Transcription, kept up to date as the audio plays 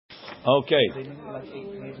Okay.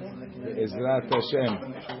 Be'ezrat Hashem.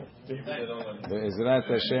 Be'ezrat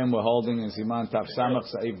Hashem, we're holding in Siman Taf Samach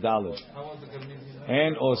Sa'if Daled.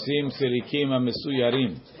 En osim sirikim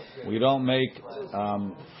ha-mesuyarim. We don't make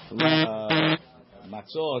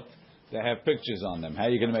matzot that have pictures on them. How are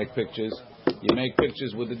you going to make pictures? You make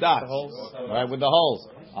pictures with the dots, right? With the holes.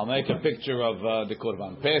 I'll make a picture of the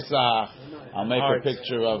Korban Pesach. I'll make a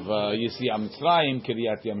picture of Yetziat Mitzrayim,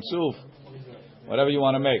 Kiryat Yamsuf, whatever you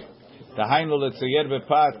want to make. Tahainu letzayer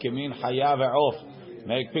bepat kemin chaya ve'of.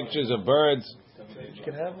 Make pictures of birds. You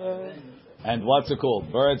can have and what's it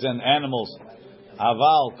called? Birds and animals.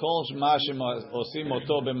 Aval kol shmashem osim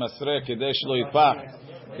oto b'masreh kedei shelo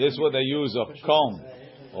yitpach. This is what they use of comb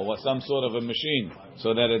or some sort of a machine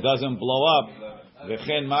so that it doesn't blow up.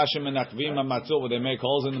 V'chen mashem menachvim hamatzot, where they make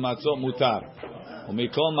holes in the matzot mutar.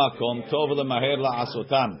 Umikol makom tov lemaher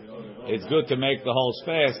la'asotam. It's good to make the holes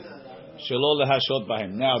fast. Shelo lehashot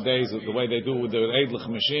b'hem. Nowadays, the way they do it with the eidlich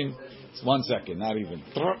machine, it's 1 second, not even.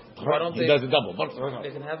 He does it double.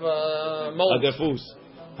 They can have a mold. A defus.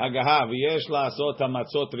 Hagaha v'yesh la'asot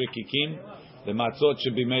hamatzot rikikim. The matzot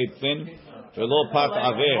should be made thin. V'lo pat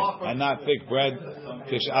aveh, and not thick bread.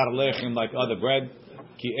 Kishar lechem, like other bread.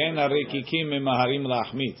 Ki en harikikim mimaharim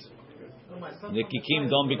la'achmitz. The kikim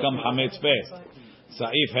don't become hametz fast.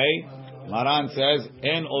 Sa'if hey, Maran says,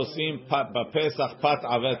 en osim pat b'pesach pat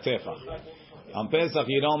aveh tefach. On Pesach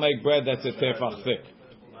you don't make bread that's a tefach thick.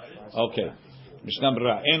 Okay. Mishnah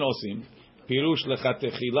Berurah, en osim pirush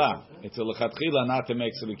lechatechila. It's a lechatchila not to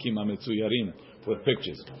make silikim ha-metzuyarim with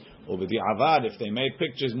pictures. Over the avad, if they made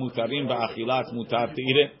pictures mutarim ba'achilat, mutar to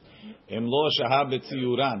eat it. Em lo shahab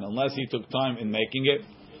betziyuran, unless he took time in making it.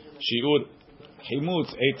 Shiur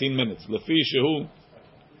himutz 18 minutes. Lefi shehu.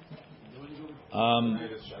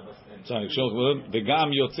 Sorry,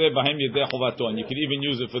 v'gam yotzeh b'hem yedei chovato, and you can even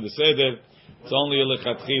use it for the seder. It's only a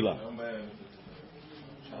lechatchila.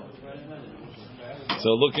 So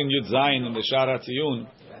look in Yud Zayin in the Shara Tziyun,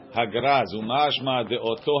 Hagraz umashma de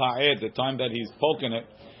oto ha'ed, the time that he's poking it,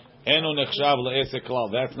 eno nechshav le'esek klal.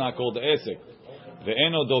 That's not called the esek.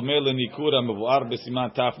 Ve'eno domeh lenikura mevuar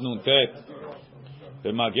b'siman taf nun tet.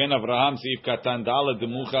 B'magen Avraham siif katan daled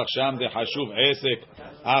demuchach sham de hashuv esek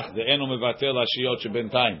ach de eno mevatel hashiyot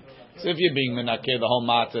shebentayim. So if you're being menakeh the whole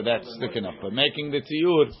matzah, that's sticking up. But making the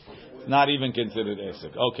tziyur, it's not even considered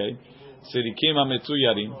esek. Okay. Sirikim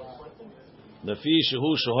ha-metzuyarim. The fish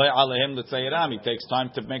who shohay alehem l'tzayram, it takes time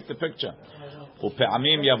to make the picture.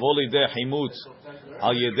 Upe'amim yavo lideh himutz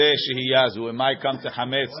al yedeh shehiyazu. It might come to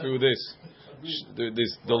hametz through this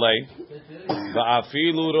delay.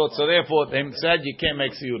 Va'afilu rotze. Therefore, they said you can't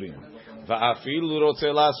make siyurim. Va'afilu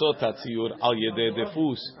rotze lasot hatziyur al yedeh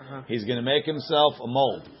defus. He's going to make himself a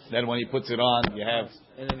mold. Then when he puts it on, you have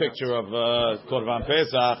a picture of Korban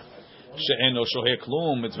Pesach. She'eno shohay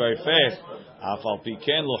klum. It's very fast. Afal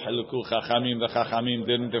piken lo haluku chachamim. The chachamim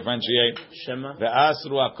didn't differentiate. The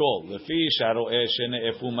asru akol lefi sharoeh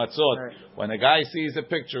shene'efu matzot. When a guy sees a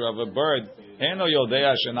picture of a bird, eno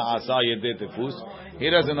yodea shenaasa yedei defus. He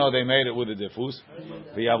doesn't know they made it with a defus.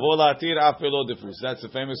 V'yavo latir afelo defus. That's the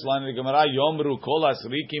famous line in the Gemara. Yomru kol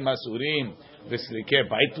asrikim asurim v'srikeh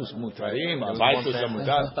baitus mutarim. Baitus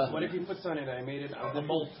amutar. What if you put on it? I made it of the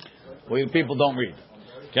mold. Well, people don't read.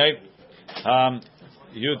 Okay.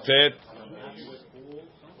 Yutet.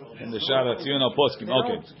 In the Shara Tziyun Poskim.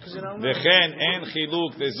 Okay. V'chen en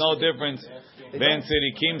chiluk. There's no difference. Ben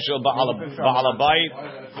sirikim shel ba'al habayit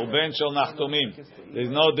uben shel nachtomim. There's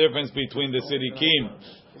no difference between the sirikim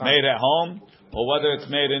made at home or whether it's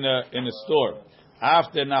made in a store.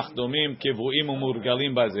 After nachtomim kivuim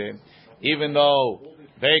umurgalim bazeh. Even though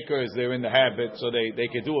bakers they're in the habit, so they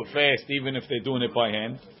can do it fast even if they're doing it by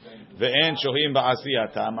hand. Ve'en shohim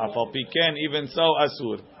ba'asiyatam afal piken. Even so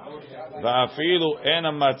asur.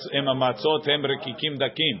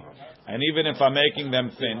 And even if I'm making them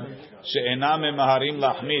thin, and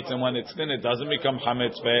when it's thin, it doesn't become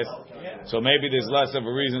hametz fast. So maybe there's less of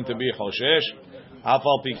a reason to be choshesh.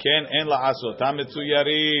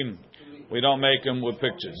 We don't make them with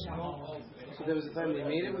pictures. So there was a time they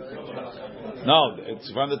made it with pictures? No,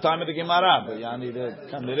 it's from the time of the Gemara. But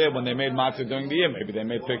when they made matzah during the year, maybe they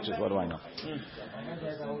made pictures. What do I know?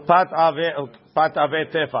 Pat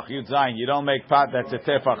aveh tefach Yud Zayin. You don't make pat that's a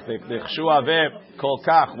tefach thick. The chshu aveh kol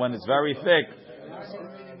kach when it's very thick.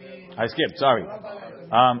 I skipped. Sorry.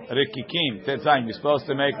 Rikikim tet zayin. You're supposed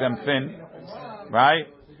to make them thin, right?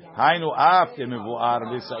 Hainu after mevuar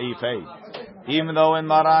v'saif hey. Even though in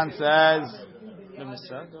Maran says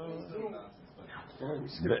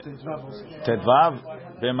Tedvav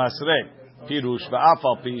b'masrek. Pirush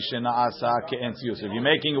va'afal pi shenaasa ke'en tziyus. If you're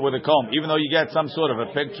making it with a comb, even though you get some sort of a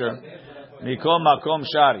picture, mikom makom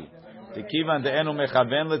shari. The kivan the enu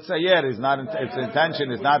mechaven letzayer is not. Its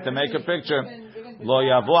intention is not to make a picture. Lo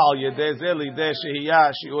yavo al yedei ze lidei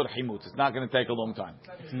shehiyah shiur chimutz. It's not going to take a long time.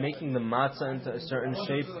 It's making the matzah into a certain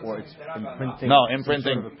shape, or it's imprinting. No,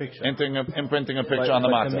 imprinting. Sort of a picture. Imprinting a picture on the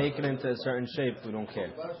matzah. To make it into a certain shape, we don't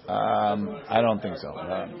care. I don't think so.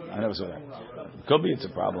 I never saw that. Could be it's a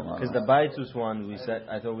problem. Because the Baitus one,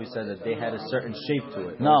 I thought we said that they had a certain shape to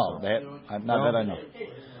it. No, not that I know.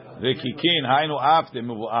 Rikikin haynu af de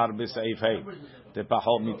muvar b'seif hey. De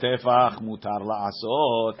pachot mitefach mutar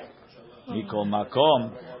la'asot mikol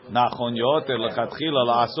makom nachon yoter lechatchila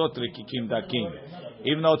la'asot rikikim dakim.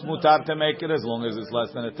 Even though it's mutar to make it, as long as it's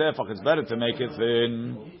less than a tefach, it's better to make it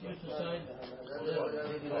thin.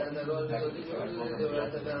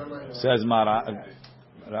 Says Mara,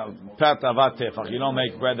 Pert avat tefach. You don't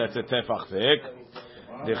make bread that's a tefach thick.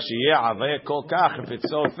 Dechshiyeh aveh kol kach. If it's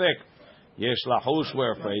so thick, yesh lahush,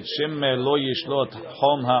 we're afraid. Shimme lo yishlot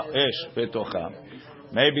hom ha'esh betocha.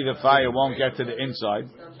 Maybe the fire won't get to the inside.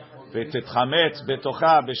 V'titchametz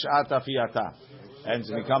betocha b'shat afiyata. And it's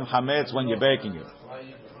become hametz when you're baking it.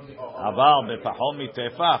 Aval bepachom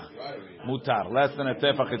mitefach mutar. Less than a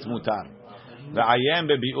tefach, it's mutar. V'ayem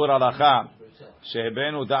bebiur halacha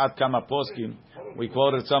shehebenu da'at kama poskim. We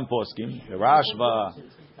quoted some poskim, the Rashba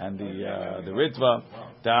and the Ritva.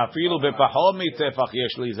 Ta'afilu bepachom mitefach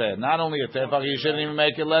yesh lizeh. Not only a tefach, you shouldn't even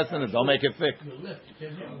make it less than it. Don't make it thick.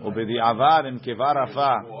 Ubedi avad and kevar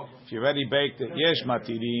afa. If you already baked it, yesh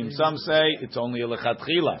matirim. Some say it's only a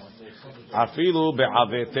lechatchila. Afilu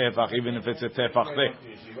be'ave tefach, even if it's a tefach thick.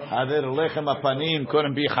 Hadir lechem apanim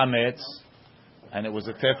couldn't be chametz, and it was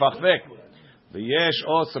a tefach thick. The yesh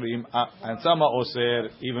osrim and some are oser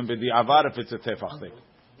even b'di avar if it's a tefach thick.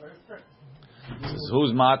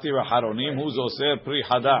 Who's mati raharonim? Who's oser pri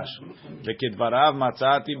hadash? V'kidvarav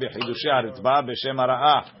matzati b'chidushei haritzba b'shem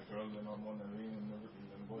hara'ah.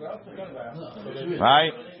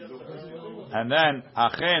 Right, and then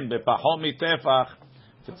achen b'pachot mitefach.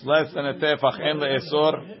 If it's less than a tefach, en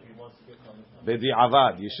le'esor b'di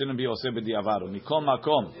avad. You shouldn't be oser b'di avad. Mikom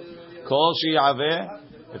makom kol she'yaveh.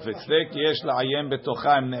 If it's thick, yesh la'ayem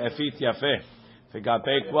betocha im ne'efit yafeh. If it got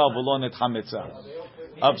baked well, v'lo netchametza.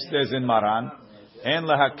 Upstairs in Maran, en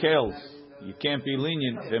lehakel. You can't be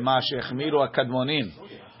lenient. V'ma she'chmiru hakadmonim.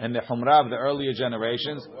 And the chumra of the earlier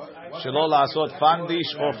generations, shelo la'asot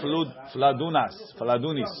fandish or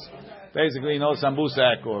fladunis. Basically, no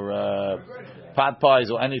sambusak or pot pies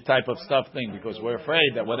or any type of stuffed thing, because we're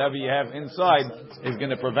afraid that whatever you have inside is going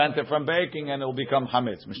to prevent it from baking and it will become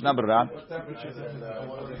hametz. Mishnah Berurah.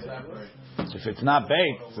 If it's not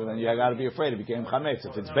baked, so then you got to be afraid it became hametz.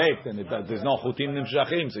 If it's baked, then there's no chutim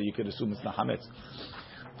nimshachim, so you could assume it's not hametz.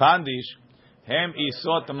 Pandish, hem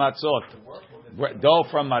isot matzot, dough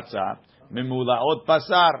from matzah, mimulaot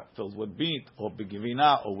pasar, filled with meat or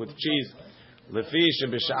begivina or with cheese. Lefi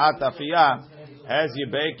shebishat afiyah. As you're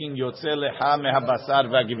baking, yotze lecha mehabasar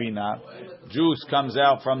v'agivina, juice comes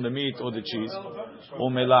out from the meat or the cheese.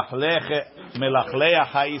 Umelachleya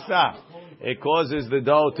ha'isa, it causes the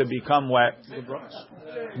dough to become wet.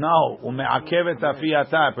 No, umeakevet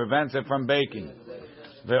afiyata, prevents it from baking.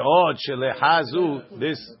 Ve'od shelehazu,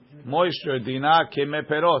 this moisture dina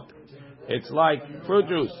kemeperot, it's like fruit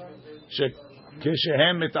juice.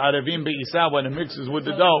 Keshehem mitarevim be'isa, when it mixes with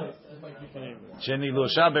the dough.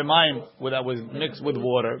 That was mixed with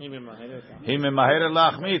water.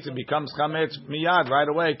 It becomes chametz miyad right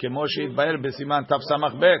away.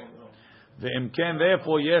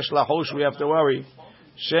 Therefore, yesh lahush, we have to worry.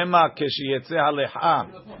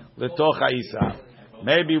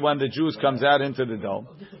 Maybe when the juice comes out into the dough,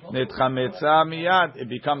 it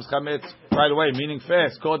becomes chametz right away, meaning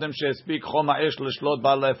fast.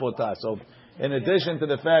 So, in addition to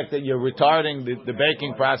the fact that you're retarding the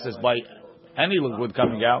baking process by any liquid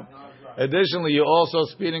coming out, additionally, you're also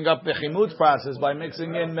speeding up the chimutz process by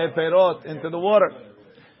mixing in meperot into the water.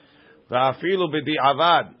 Va'afilu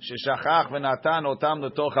b'di'avad sheshachach v'natan otam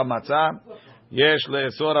l'toch ha'matzah yesh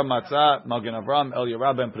le'esor ha'matzah. Magen Avram El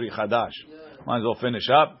Yerab ben Pri Chadash. Might as well finish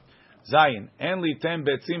up. Zayin en litem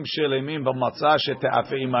betzim shelemim b'matzah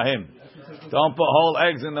shete'afeh imahem. Don't put whole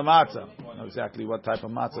eggs in the matzah. I don't know exactly what type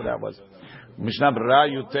of matzah that was. Mishnah Berurah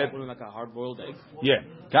Yutet. Like a hard-boiled egg. Yeah.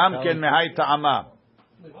 Kam ken mehai ta'ama.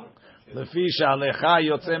 Lefi sha'alecha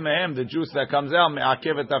yotze mehem. The juice that comes out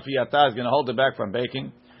me'akevet afiyata is going to hold it back from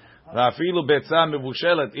baking. Va'afilu betzah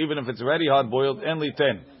mevushelet, even if it's already hard-boiled, en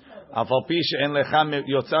liten. Afal pi she'en lecha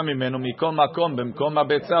yotza mimenu mikol makom b'mkom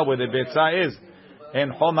ha'betzah, where the betzah is.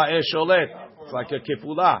 En chom ha'esh sholet. It's like a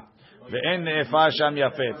kifula. Ve'en ne'efa sham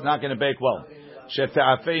yafeh. It's not going to bake well.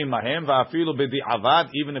 Shete'afei imahem va'afilu b'di'avad,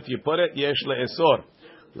 even if you put it, yesh le'esor.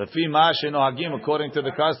 Lefi ma she'nohagim, according to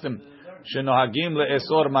the custom shenohagim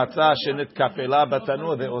le'esor matzah shenitkapela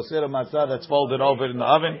batanur. They osir a matzah that's folded over in the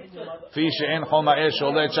oven. Fi she'en chol ma'esh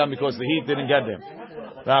olet sham, because the heat didn't get them.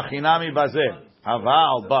 V'achinami bazeh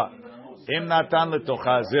haval ba im natan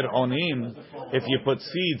letocha zir'onim. If you put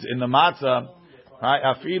seeds in the matzah, right?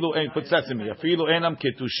 Afilu ein put sesame. Afilu enam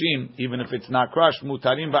ketushim, even if it's not crushed,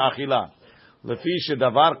 mutarim ba'achila. Lefi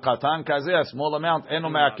shedavar katan kazeh, a small amount, eno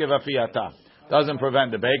me'akev afiyata. Doesn't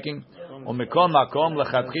prevent the baking. Umikol makom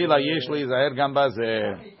lechatchila yesh lizaher gam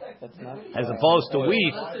bazeh. As opposed to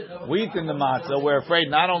wheat in the matzah, we're afraid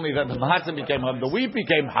not only that the matzah became the wheat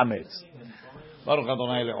became hametz. Baruch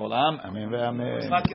Adonai le'olam. Amen ve'amen.